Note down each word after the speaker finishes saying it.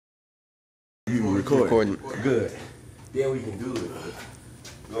You recording? Good. Then we can do it.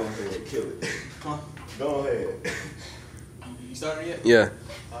 Go ahead and kill it. Huh? Go ahead. You started yet? Yeah.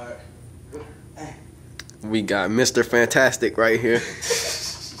 Alright. We got Mr. Fantastic right here.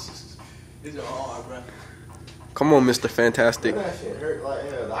 These are hard, bro. Come on, Mr. Fantastic. That shit hurt like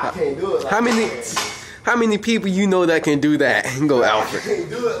hell. I can't do it like How many people you know that can do that? Go Alfred. I can't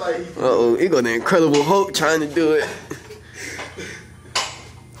do it like Uh-oh, he got the Incredible Hulk trying to do it.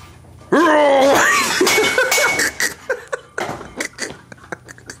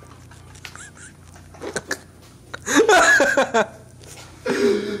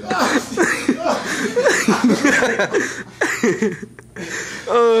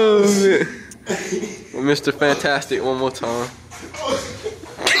 Oh man. Mr. Fantastic one more time.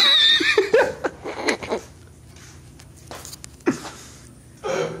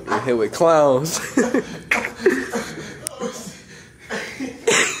 We're here with clowns.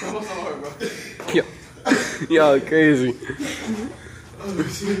 Y'all crazy.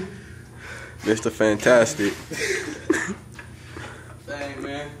 Mr. Fantastic. Dang,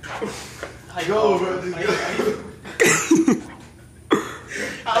 man. Go, bro. Just go.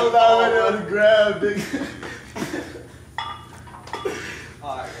 I was already on the ground, nigga.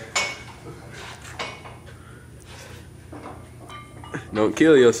 Alright, Don't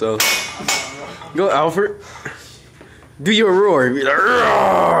kill yourself. Go, Alfred. Do your roar. Be like,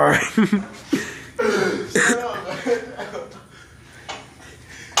 roar.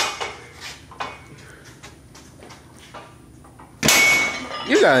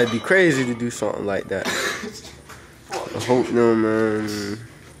 You gotta be crazy to do something like that. I hope no, man.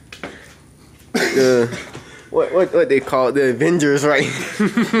 What they call it? The Avengers,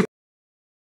 right?